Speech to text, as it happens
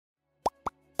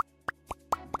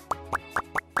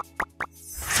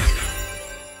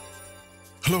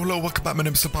Hello, welcome back. My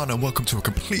name is Sybonn and welcome to a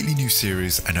completely new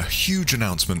series and a huge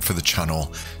announcement for the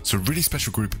channel. So a really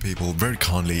special group of people very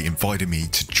kindly invited me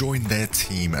to join their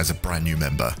team as a brand new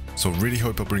member. So I really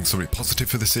hope I bring something positive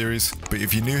for the series. But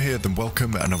if you're new here, then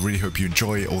welcome, and I really hope you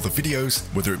enjoy all the videos,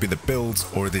 whether it be the builds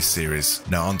or this series.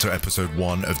 Now on to episode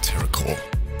 1 of TerraCorps.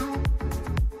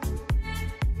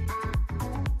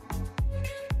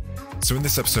 So in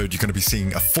this episode, you're going to be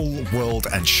seeing a full world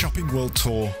and shopping world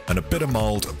tour and a bit of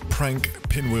mild prank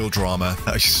pinwheel drama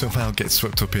that I somehow get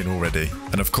swept up in already.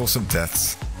 And of course some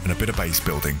deaths and a bit of base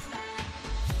building.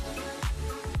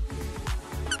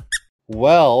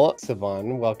 Well,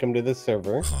 Sybonn, welcome to the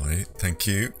server. Hi, thank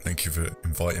you. Thank you for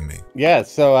inviting me. Yeah,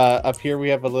 so up here we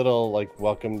have a little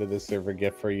welcome to the server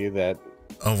gift for you that...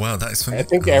 Oh wow, that is funny. I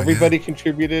think everybody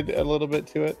contributed a little bit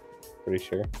to it. Pretty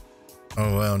sure.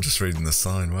 Oh wow, I'm just reading the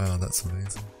sign. Wow, that's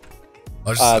amazing.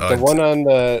 The one on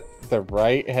the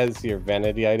right has your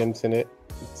vanity items in it,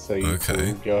 so you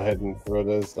can go ahead and throw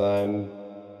those on.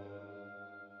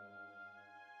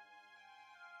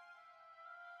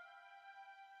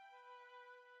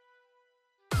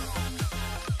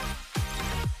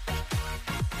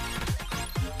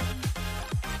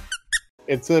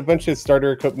 It's a bunch of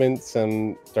starter equipment,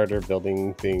 some starter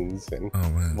building things and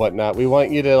whatnot. We want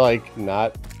you to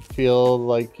not feel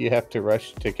like you have to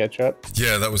rush to catch up.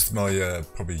 Yeah, that was my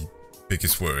probably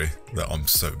biggest worry, that I'm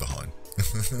so behind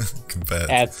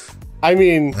compared. I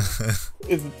mean,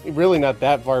 it's really not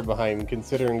that far behind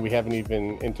considering we haven't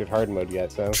even entered hard mode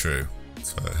yet. So true.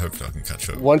 So hopefully I can catch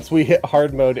up. Once we hit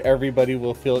hard mode, everybody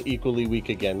will feel equally weak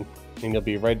again, and you'll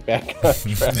be right back on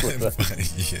track with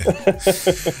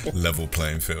us. Yeah. Level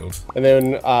playing field. And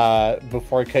then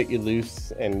before I cut you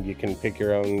loose and you can pick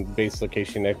your own base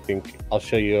location, I think I'll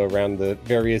show you around the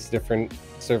various different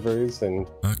servers and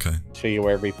show you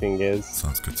where everything is.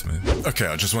 Sounds good to me. Okay,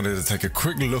 I just wanted to take a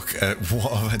quick look at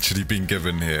what I've actually been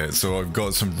given here. So I've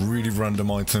got some really random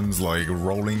items like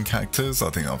rolling cactus. I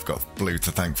think I've got Blue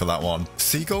to thank for that one.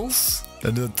 Seagulls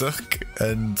and a duck,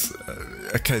 and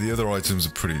okay, the other items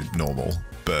are pretty normal,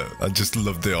 but I just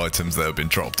love the items that have been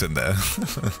dropped in there.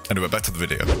 Anyway, back to the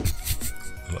video.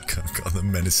 Look, I've got the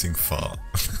menacing fart.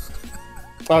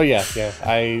 Oh yeah,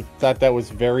 I thought that was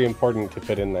very important to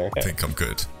put in there. I think I'm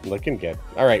good. Looking good.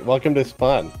 All right, welcome to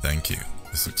Spawn. Thank you.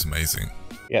 This looks amazing.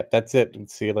 Yeah, that's it.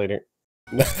 See you later.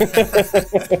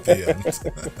 The end.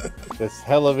 This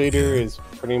elevator is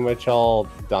pretty much all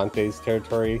Dante's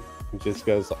territory. It just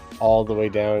goes all the way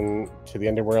down to the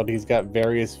underworld. He's got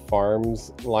various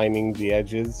farms lining the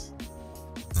edges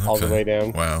all the way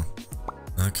down. Wow.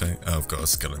 Okay, I've got a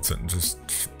skeleton just...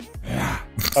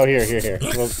 Oh, here.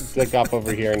 We'll click up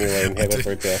over here anyway and hit it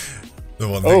for it. The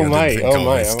one thing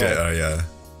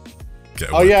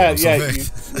Oh yeah,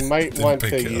 you might want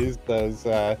to use those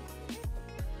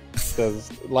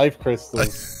life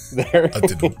crystals there. I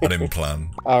didn't plan.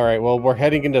 All right, well, we're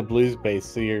heading into Blue's base,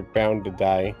 so you're bound to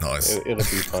die. Nice. It'll be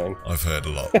fine. I've heard a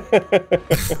lot.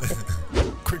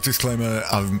 Quick disclaimer,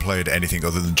 I haven't played anything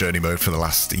other than journey mode for the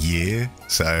last year,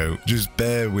 so just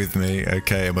bear with me,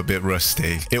 okay? I'm a bit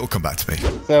rusty. It'll come back to me.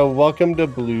 So welcome to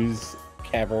Blue's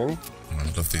cavern. I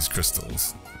love these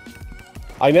crystals.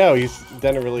 I know, he's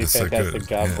done a really fantastic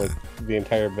job with the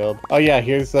entire build. Oh yeah,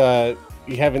 here's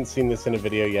you haven't seen this in a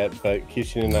video yet, but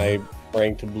Kishin and I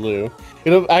ranked Blue.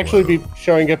 It'll actually be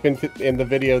showing up in the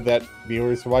video that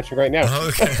viewers are watching right now. Oh,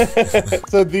 okay.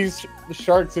 So these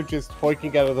sharks are just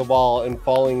poking out of the wall and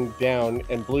falling down,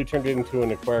 and Blue turned it into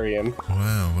an aquarium.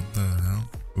 Wow, what the hell?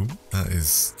 Ooh, that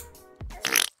is...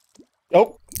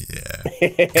 Oh! Yeah.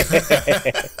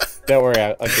 Don't worry,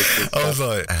 I'll get you. I was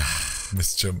like,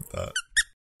 misjumped that.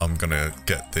 I'm gonna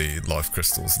get the life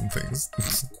crystals and things.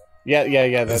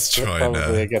 Yeah, that's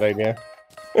probably a good idea.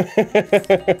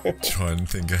 Try and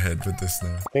think ahead with this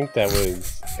now. I think that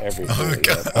was everything. Oh,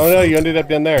 God. Oh no, you ended up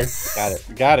down there.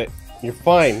 Got it. You're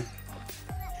fine.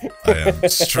 I am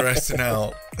stressing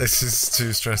out. This is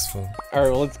too stressful. All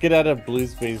right, well, let's get out of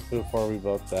Blue's base before we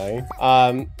both die.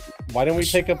 Why don't we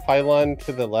take a pylon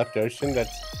to the left ocean?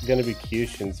 That's gonna be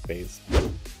Kyushin's base.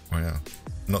 Oh yeah,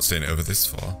 I'm not seeing it over this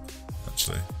far,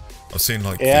 actually. I've seen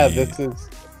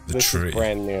this tree. is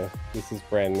brand new. This is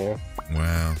brand new.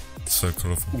 Wow. So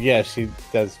colorful. Yeah, she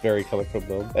does very colorful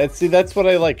build. See, that's what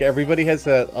I like. Everybody has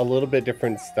a little bit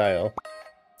different style.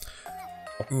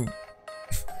 Ooh.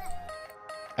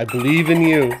 I believe in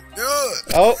you.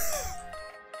 Oh,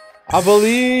 I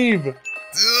believe.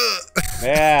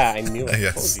 Yeah, I knew.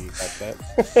 I told you about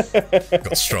that.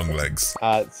 Got strong legs.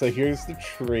 So here's the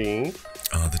tree.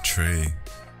 Oh, the tree.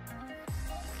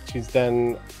 She's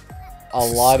done a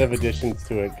lot of additions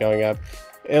to it going up.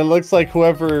 And it looks like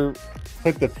whoever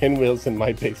put the pinwheels in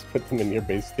my base, put them in your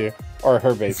base too. Or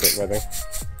her base, rather.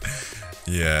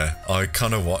 Yeah, I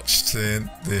kind of watched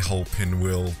the whole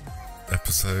Pinwheel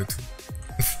episode.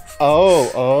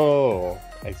 Oh,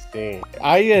 I see.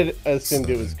 I had assumed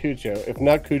it was Cujo. If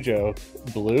not Cujo,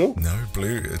 Blue? No,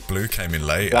 Blue came in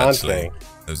late, Dante. actually.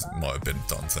 It might have been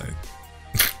Dante.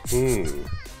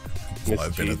 Might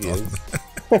have been a Dante.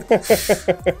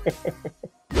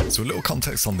 So a little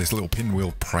context on this little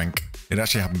pinwheel prank. It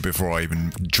actually happened before I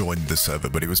even joined the server,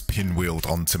 but it was pinwheeled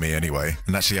onto me anyway.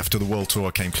 And actually after the world tour,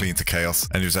 I came clean to Khaios,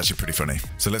 and it was actually pretty funny.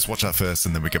 So let's watch that first,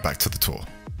 and then we get back to the tour.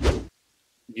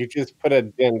 You just put a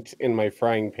dent in my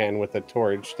frying pan with a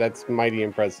torch. That's mighty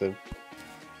impressive.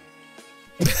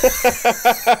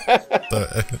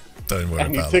 Don't worry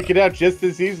and you about took that. it out just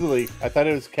as easily. I thought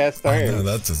it was cast iron. No,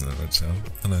 that doesn't have much help.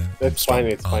 I know. That's fine.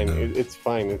 It's fine. No. It's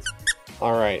fine. It's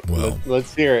all right. Well,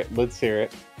 let's hear it. Let's hear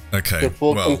it. Okay. The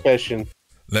full confession.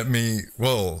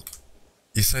 Well,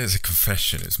 you say it's a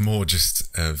confession. It's more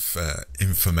just of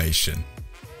information.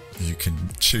 You can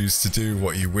choose to do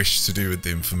what you wish to do with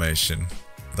the information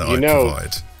that I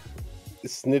provide.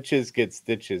 Snitches get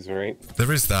stitches, right?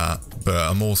 There is that, but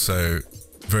I'm also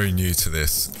very new to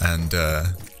this, and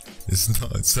it's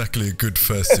not exactly a good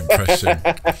first impression.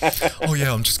 Oh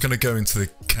yeah, I'm just gonna go into the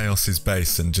Chaos's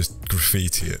base and just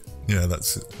graffiti it. Yeah,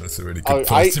 that's a really good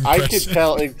first impression. I could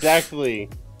tell exactly.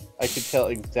 I could tell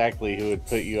exactly who would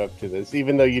put you up to this,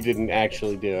 even though you didn't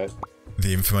actually do it.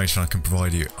 The information I can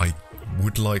provide you, I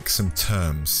would like some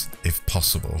terms, if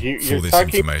possible, for this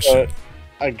information. About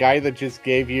a guy that just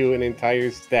gave you an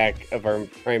entire stack of our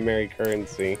primary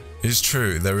currency. It's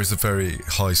true. There is a very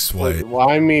high sway. Well,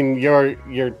 I mean,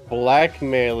 you're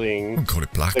blackmailing. I wouldn't call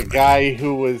it blackmail. The guy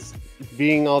who was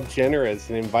being all generous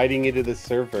and inviting you to the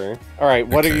server. All right,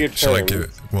 what are your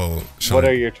terms? What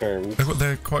are your terms?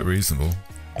 They're quite reasonable.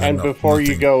 And before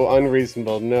you go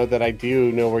unreasonable, know that I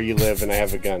do know where you live and I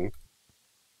have a gun.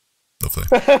 Lovely.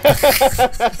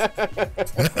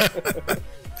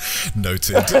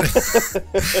 Noted.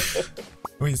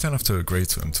 Well, you don't have to agree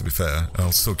to them, to be fair.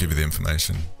 I'll still give you the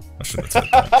information. I shouldn't have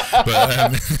said that.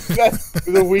 But, that's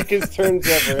the weakest terms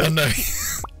ever. I know.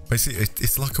 Basically,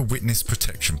 it's like a witness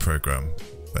protection program,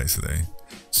 basically.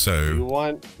 So you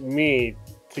want me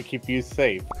to keep you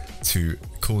safe, to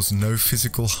cause no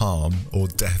physical harm or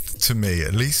death to me,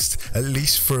 at least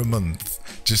for a month,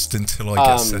 just until I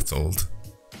get settled.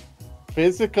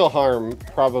 Physical harm,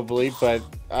 probably, but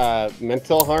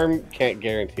mental harm, can't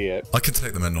guarantee it. I can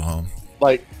take the mental harm.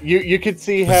 Like, you could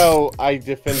see how I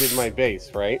defended my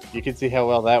base, right? You could see how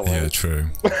well that went. Yeah, true.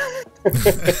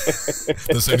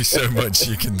 There's only so much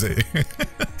you can do.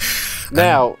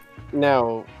 Now,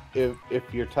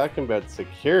 if you're talking about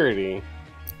security,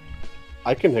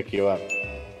 I can hook you up.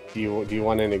 Do you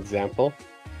want an example?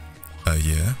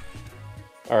 Yeah.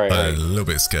 All right. A little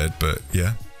bit scared, but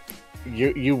yeah.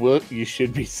 You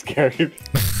should be scared.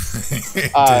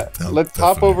 Let's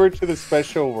hop over to the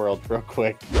special world real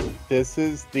quick. This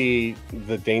is the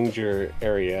danger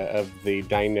area of the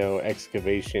Dino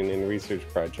excavation and research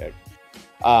project.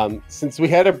 Since we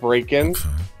had a break-in,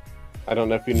 I don't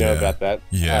know if you know about that.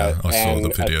 Yeah, I saw the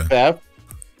video. Theft,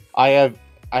 I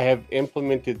have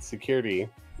implemented security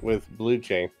with Blue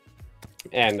Jay,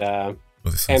 and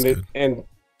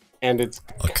it's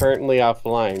currently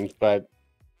offline, but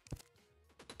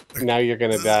now you're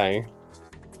gonna die.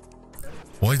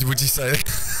 Why would you say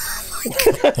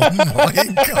that? Oh my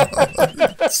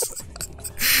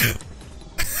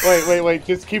god! Wait!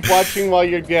 Just keep watching while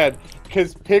you're dead,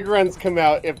 because pig runs come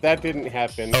out if that didn't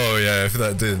happen. Oh yeah, if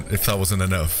that wasn't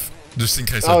enough, just in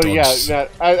case. I dodged. Yeah,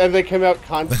 and they come out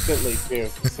constantly too.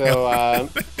 So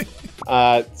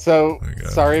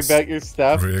sorry about your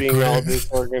stuff being all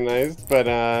disorganized,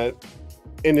 but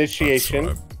initiation.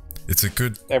 Right. It's a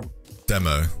good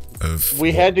demo of.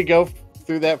 We had to go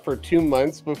through that for 2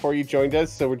 months before you joined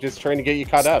us, so we're just trying to get you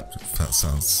caught up. That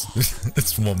sounds.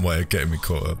 It's one way of getting me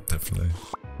caught up, definitely.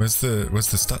 Where's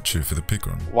the statue for the pig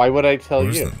run? Why would I tell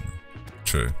you?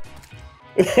 True.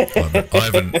 I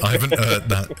haven't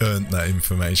earned that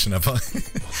information, have I?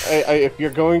 If you're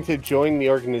going to join the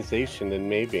organization, then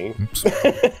maybe.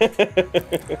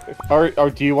 or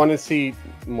do you want to see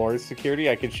more security?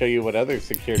 I could show you what other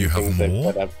security things I've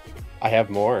set up. I have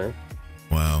more.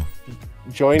 Wow.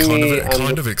 Join me.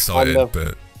 Kind of excited,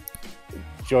 but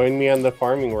join me on the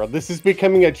farming world. This is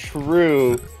becoming a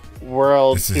true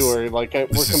world tour. Like we're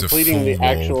completing the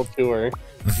actual tour.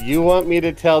 You want me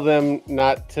to tell them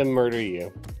not to murder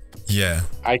you? Yeah.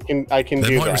 I can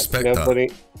do that. Respect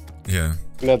that. Yeah.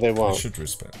 No, they won't. I should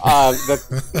respect.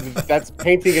 That's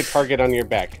painting a target on your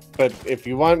back. But if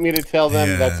you want me to tell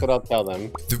them, that's what I'll tell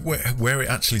them. Where it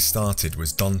actually started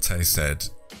was Dante said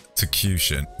to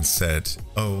Cushion and said,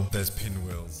 "Oh, there's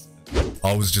pinwheels."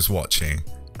 I was just watching,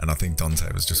 and I think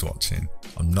Dante was just watching.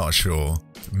 I'm not sure.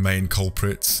 Main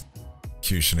culprits,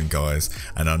 Cushion and guys,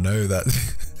 and I know that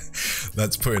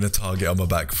that's putting a target on my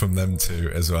back from them too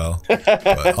as well.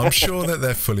 But I'm sure that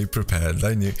they're fully prepared.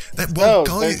 They knew.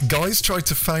 Guys tried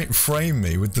to frame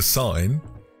me with the sign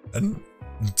and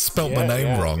spelt my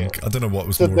name wrong. I don't know what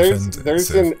was more offensive.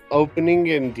 There's an opening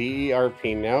in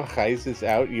DERP now. Khaios is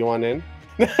out. You want in?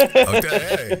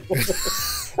 Okay.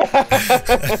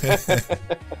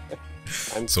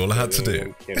 That's all I had to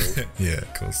do. Yeah,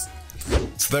 of course.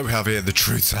 So there we have it, the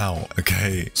truth's out.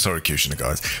 Okay, sorry Cushion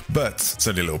guys, but it's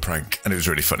only a little prank and it was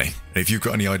really funny. And if you've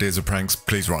got any ideas of pranks,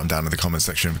 please write them down in the comment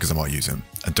section because I might use them.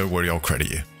 And don't worry, I'll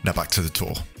credit you. Now back to the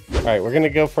tour. Alright, we're gonna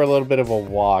go for a little bit of a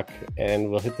walk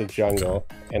and we'll hit the jungle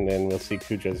and then we'll see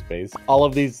Kujo's base. All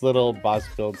of these little boss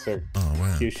builds are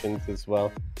Cushions as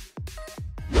well.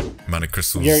 Mana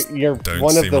crystals. You're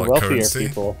one of the wealthier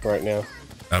people right now.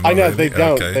 I know really?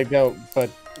 They don't, but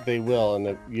they will, and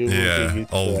you will be used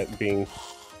to it being.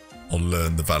 I'll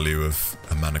learn the value of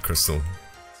a mana crystal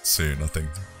soon, I think.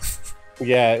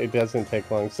 Yeah, it doesn't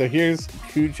take long. So here's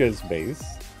Kujo's base.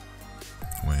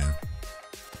 Wow.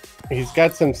 He's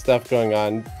got some stuff going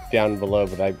on down below,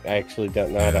 but I actually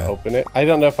don't know how to open it. I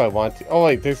don't know if I want to. Oh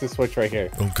wait, there's a switch right here.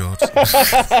 Oh god.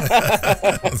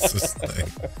 What's this thing?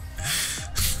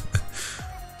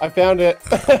 I found it.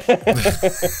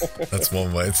 That's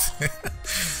one way to...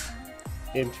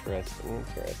 Interesting.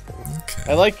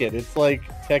 Okay. I like it. It's like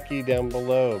techie down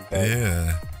below. But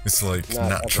yeah, it's like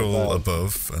natural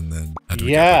above, and then how do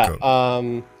we get back up?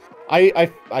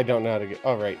 I don't know how to get.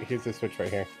 Oh right, here's the switch right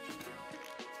here.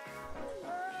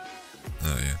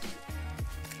 Oh yeah.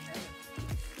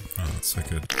 Oh, that's so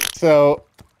good. So.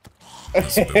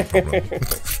 That's a bit of a problem.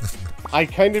 I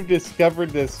kind of discovered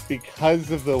this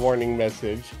because of the warning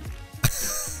message.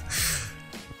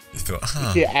 You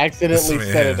thought, he accidentally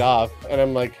set it off, and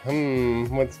I'm like,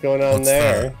 what's going on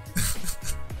there?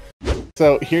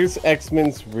 So here's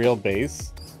X-Men's real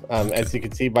base, as you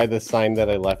can see by the sign that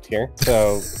I left here.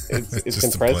 So it's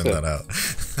just impressive. To point that out.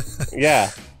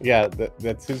 yeah,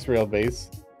 that's his real base.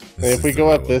 And if we go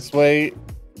up this way,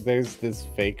 there's this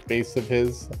fake base of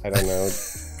his. I don't know.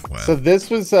 Wow. So this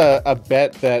was a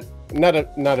bet that. Not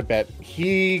a bet.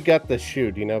 He got the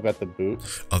shoe. Do you know about the boot?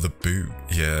 Oh, the boot.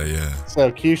 Yeah. So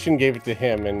Cushion gave it to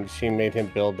him, and she made him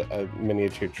build a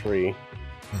miniature tree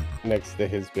next to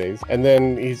his base. And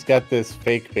then he's got this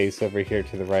fake base over here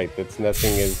to the right that's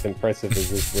nothing as impressive as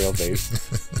his real base.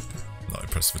 Not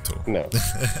impressive at all. No.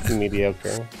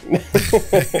 Mediocre.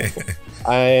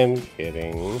 I am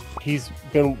kidding. He's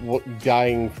been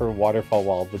dying for Waterfall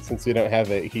Wall, but since we don't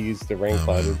have it, he used the Rain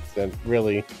Cloud. It's a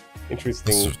really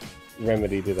interesting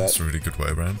remedy to that. That's a really good way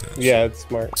around it. Actually. Yeah, it's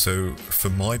smart. So for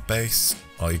my base,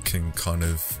 I can kind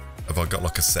of, have I got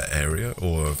like a set area,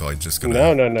 or have I just got?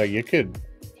 No. You could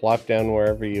plop down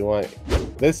wherever you want.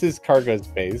 This is Cargo's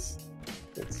base.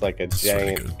 It's like a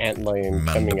giant antlion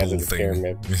coming out of the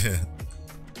pyramid.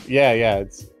 Yeah.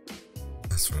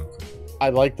 That's real cool. I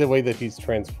like the way that he's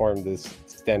transformed this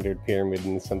standard pyramid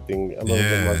into something a little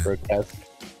bit more grotesque.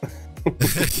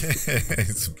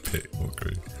 It's a bit more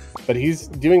crude. But he's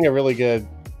doing a really good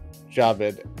job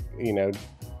at,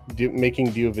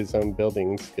 making do of his own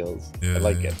building skills. I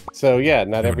like it. So yeah,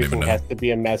 not everything has to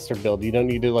be a master build. You don't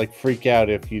need to like freak out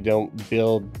if you don't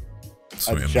build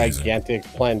a gigantic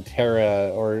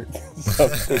Plantera or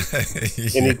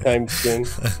something anytime soon.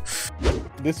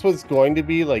 This was going to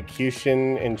be like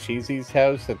Cushion and Cheesy's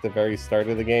house at the very start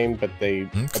of the game, but they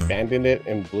abandoned it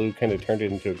and Blue kind of turned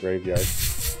it into a graveyard.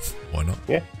 Why not?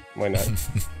 Yeah, why not?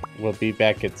 We'll be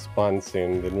back at spawn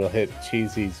soon, then we'll hit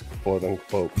Cheesy's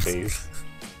quote-unquote base.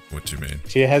 What do you mean?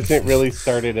 She hasn't really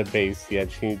started a base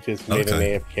yet. She just made an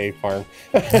AFK farm.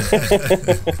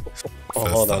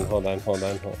 Hold on.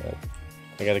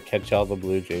 I gotta catch all the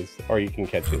Blue Jays. Or you can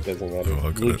catch it, doesn't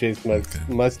matter. Blue Jays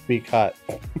must be caught.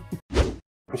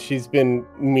 She's been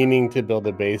meaning to build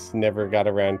a base, never got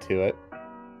around to it.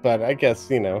 But I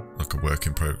guess, like a work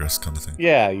in progress kind of thing.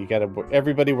 Yeah, you gotta.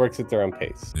 Everybody works at their own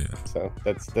pace. Yeah. So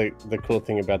that's the cool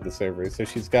thing about the server. So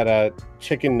she's got a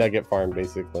chicken nugget farm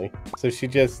basically. So she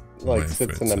just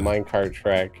sits in a minecart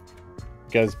track,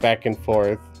 goes back and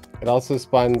forth. It also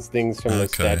spawns things from the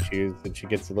statues that she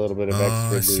gets a little bit of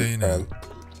extra loot from.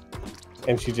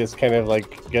 And she just kind of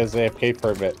goes AFK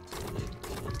for a bit.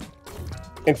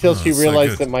 Until she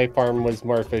realized that my farm was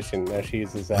more efficient. Now she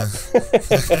uses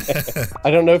that. I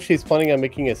don't know if she's planning on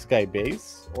making a sky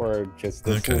base or just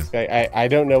this in the sky. I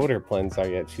don't know what her plans are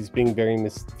yet. She's being very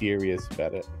mysterious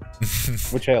about it,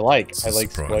 which I like. I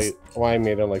like spoilers. Why I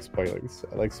don't like spoilers.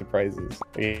 I like surprises.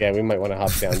 Yeah, we might want to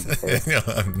hop down before. Yeah,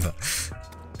 I'm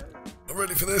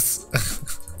ready for this.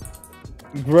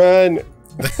 Run!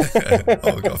 Oh,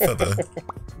 I got a feather.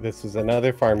 This is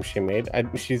another farm she made.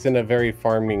 She's in a very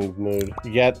farming mood.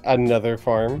 Yet another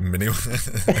farm. Mini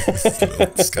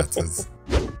scatters.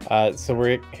 So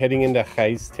we're heading into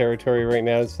Khaios territory right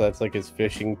now. So that's like his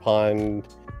fishing pond.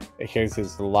 Here's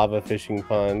his lava fishing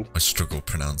pond. I struggle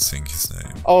pronouncing his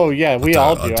name. Oh yeah, we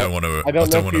all do. I don't want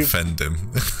to offend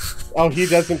him. Oh, he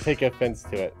doesn't take offense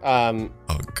to it. Oh,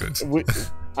 good.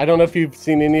 I don't know if you've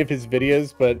seen any of his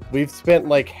videos, but we've spent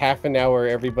like half an hour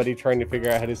everybody trying to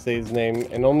figure out how to say his name,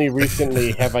 and only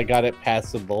recently have I got it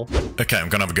passable. Okay, I'm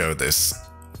gonna have a go at this.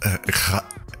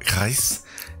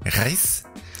 Khaios?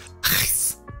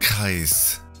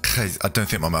 I don't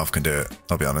think my mouth can do it,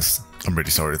 I'll be honest. I'm really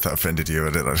sorry if that offended you.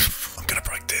 I'm gonna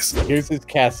practice. Here's his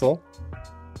castle.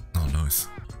 Oh, nice.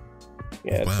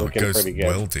 Yeah, it's looking pretty good.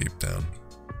 Well deep down.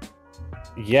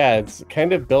 Yeah, it's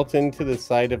kind of built into the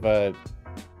side of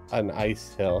an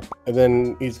ice hill. And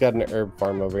then he's got an herb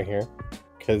farm over here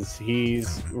because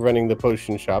he's running the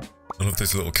potion shop. I love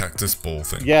this little cactus ball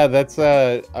thing. Yeah, that's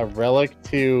a relic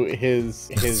to his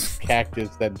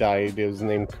cactus that died. It was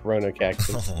named Corona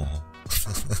Cactus. Oh.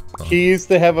 He used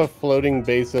to have a floating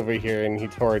base over here and he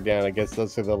tore it down. I guess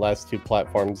those are the last two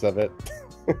platforms of it.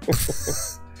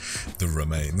 The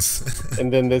remains.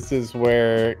 And then this is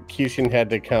where Kishin had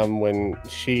to come when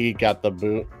she got the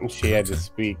boot and she had to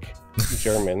speak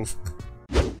German.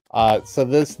 So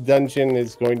this dungeon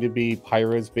is going to be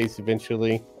Pyro's base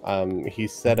eventually. He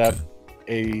set up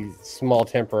a small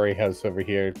temporary house over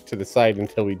here to the side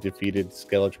until we defeated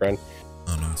Skeletron.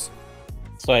 Oh, nice.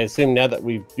 So I assume now that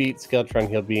we've beat Skeletron,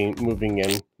 he'll be moving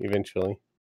in eventually.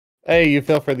 Hey, you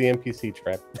fell for the NPC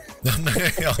trap.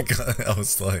 I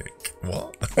was like,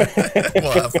 what? What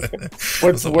happened?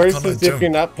 What's worse is if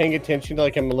you're not paying attention,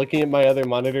 like I'm looking at my other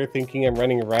monitor thinking I'm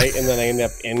running right, and then I end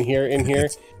up in here.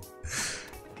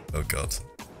 Oh, God.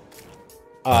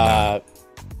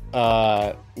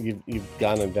 You've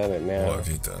gone and done it now. What have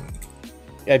you done?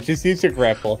 Yeah, just use your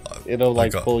grapple. It'll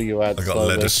like pull you out. I got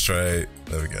led astray.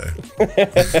 There we go.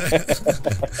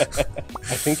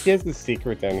 I think he has a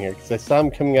secret down here because I saw him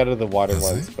coming out of the water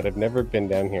once, but I've never been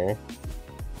down here.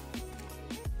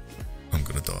 I'm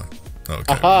gonna die.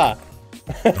 Okay. Aha!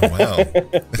 Oh, wow.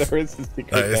 There is a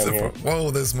secret down here. Whoa,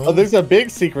 there's more. Oh, there's a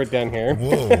big secret down here.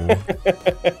 Whoa.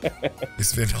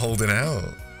 He's been holding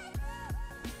out.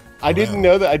 I didn't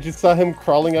know that. I just saw him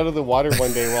crawling out of the water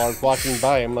one day while I was walking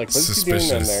by. I'm like, what's he doing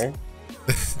down there?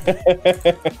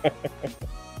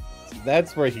 So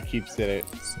that's where he keeps it.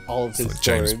 All of his like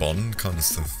James Bond kind of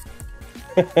stuff.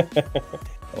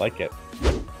 I like it.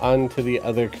 On to the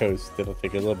other coast. It'll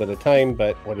take a little bit of time,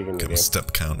 but what are you going to do?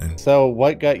 Step counting. So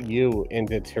what got you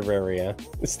into Terraria?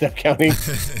 Step counting?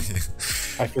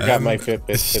 I forgot my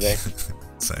Fitbit today.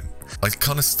 Same. I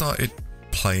kind of started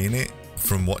playing it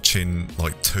from watching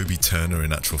like Toby Turner,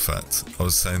 in actual fact. I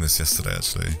was saying this yesterday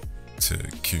actually to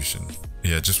Kushin.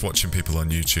 Yeah, just watching people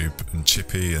on YouTube and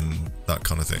Chippy and that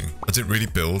kind of thing. I didn't really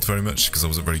build very much because I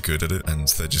wasn't very good at it, and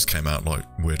they just came out like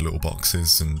weird little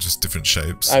boxes and just different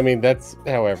shapes. I mean, that's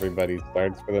how everybody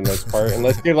starts for the most part,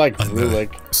 unless you're like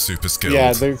Rulik. Super skilled.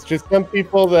 Yeah, there's just some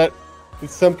people that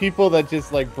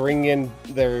just like bring in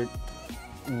their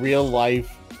real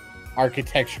life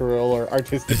architectural or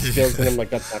artistic skills, and I'm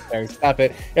like, that's not fair. Stop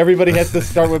it. Everybody has to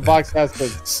start with box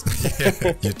houses.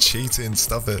 Yeah, you're cheating.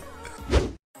 Stop it.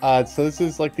 So this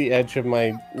is like the edge of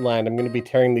my land. I'm going to be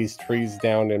tearing these trees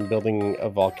down and building a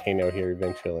volcano here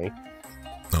eventually.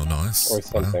 Oh, nice. Or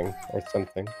something. Wow. Or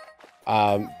something.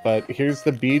 But here's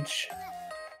the beach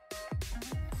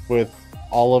with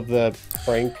all of the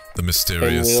prank. The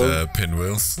mysterious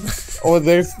pinwheels. Oh,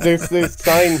 there's this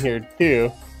sign here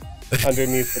too,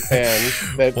 underneath the pan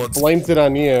that blames it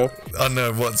on you. I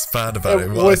know what's bad about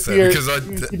it. What I said, because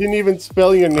you didn't even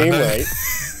spell your name right.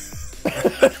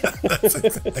 That's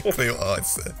exactly what I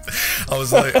said. I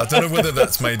was like, I don't know whether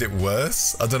that's made it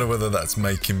worse. I don't know whether that's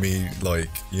making me like,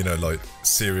 you know, like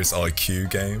serious IQ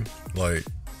game, like.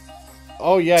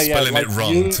 Oh yeah, spelling like it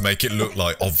wrong to make it look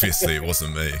like obviously it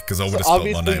wasn't me, because I would have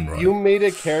spelled my name right. You made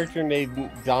a character named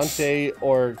Dante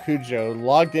or Cujo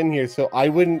logged in here, so I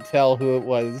wouldn't tell who it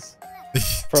was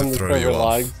from the server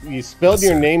logs. You spelled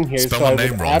your name here, so I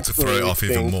would wrong to throw it off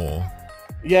even more.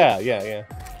 Yeah.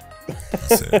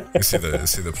 That's it. You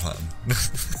see the plan.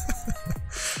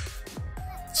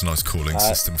 It's a nice cooling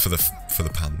system for the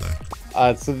pan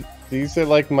though. So these are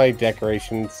like my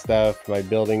decoration stuff, my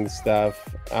building stuff.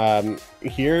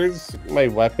 Here's my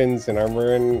weapons and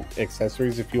armor and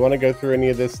accessories. If you want to go through any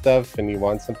of this stuff and you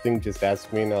want something, just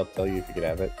ask me and I'll tell you if you could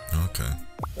have it. Okay.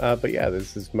 But yeah,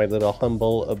 this is my little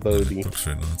humble abode. It looks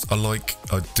really nice.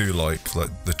 I do like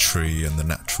the tree and the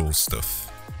natural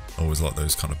stuff. I always like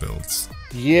those kind of builds.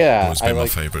 Yeah, always been my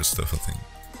favorite stuff, I think.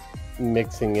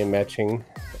 Mixing and matching.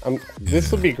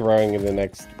 This will be growing in the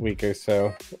next week or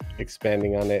so,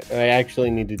 expanding on it. And I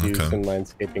actually need to do some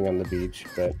landscaping on the beach,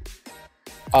 but...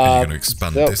 Are you going to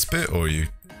expand this bit, or are you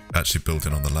actually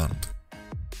building on the land?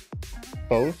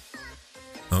 Both.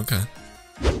 Okay.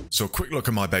 So a quick look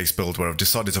at my base build where I've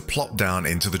decided to plop down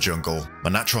into the jungle,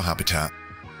 my natural habitat.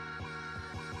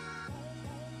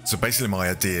 So basically my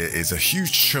idea is a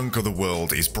huge chunk of the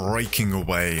world is breaking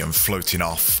away and floating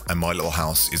off, and my little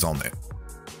house is on it.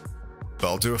 But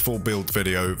I'll do a full build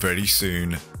video very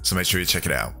soon, so make sure you check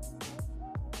it out.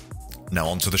 Now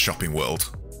on to the shopping world.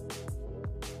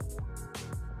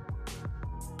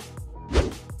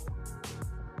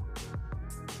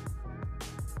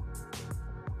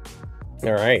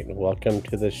 All right, welcome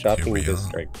to the shopping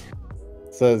district.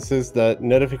 So this is the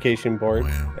notification board.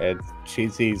 Wow. It's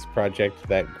Cheesy's project.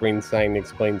 That green sign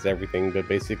explains everything, but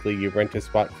basically you rent a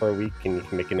spot for a week and you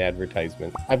can make an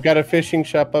advertisement. I've got a fishing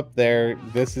shop up there.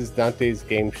 This is Dante's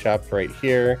game shop right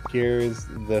here. Here's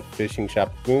the fishing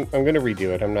shop. I'm going to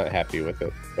redo it. I'm not happy with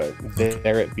it, but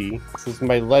there it be. This is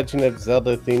my Legend of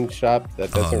Zelda themed shop that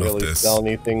doesn't really sell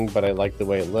anything, but I like the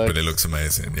way it looks. But it looks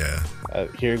amazing, yeah.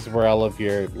 Here's where all of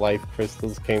your life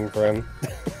crystals came from.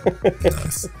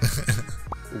 Nice.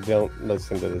 Don't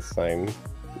listen to this sign.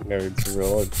 Nerds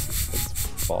rule.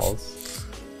 It's false.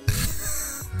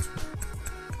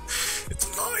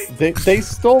 It's mine. They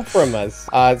stole from us.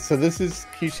 So this is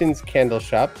Kishin's candle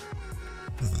shop.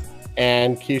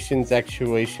 And Kishin's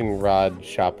actuation rod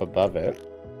shop above it.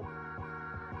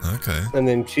 Okay. And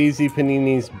then Cheesy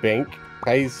Panini's bank.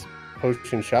 Kai's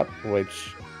potion shop,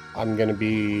 which I'm going to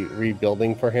be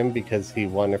rebuilding for him because he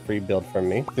won a free build from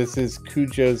me. This is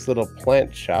Kujo's little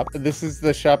plant shop. This is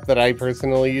the shop that I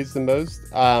personally use the most.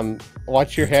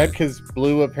 Watch your head, because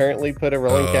Blue apparently put a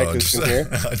rolling cactus in here.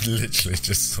 I literally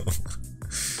just saw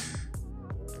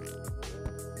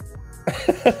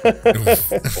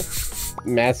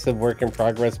Massive work in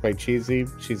progress by Cheesy.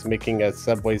 She's making a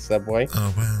subway.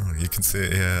 Oh wow, you can see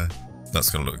it, yeah. That's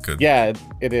gonna look good. Yeah,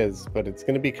 it is, but it's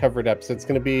gonna be covered up, so it's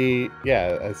gonna be,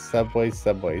 yeah, a subway.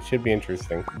 It should be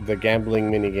interesting. The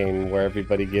gambling minigame where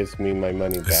everybody gives me my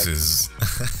money back. This is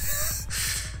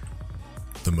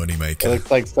the money maker. It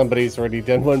looks like somebody's already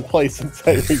done one place since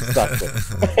I restocked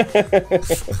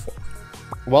it.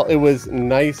 Well, it was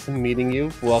nice meeting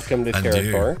you. Welcome to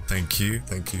TerraCorps. Thank you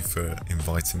for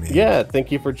inviting me. Yeah,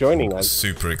 thank you for joining us.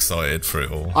 Super excited for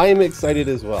it all. I am excited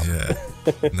as well. Yeah.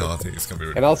 No, I think it's gonna be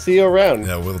really And I'll see you around.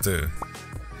 Yeah, we'll do.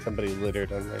 Somebody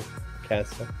littered on my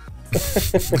castle.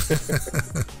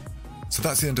 So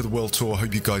that's the end of the world tour. I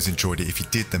hope you guys enjoyed it. If you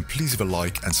did, then please leave a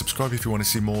like and subscribe if you want to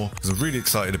see more, because I'm really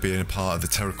excited to be a part of the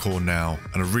TerraCorps now,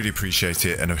 and I really appreciate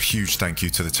it. And a huge thank you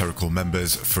to the TerraCorps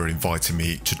members for inviting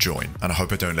me to join, and I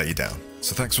hope I don't let you down.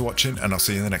 So thanks for watching, and I'll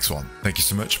see you in the next one. Thank you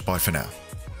so much. Bye for now.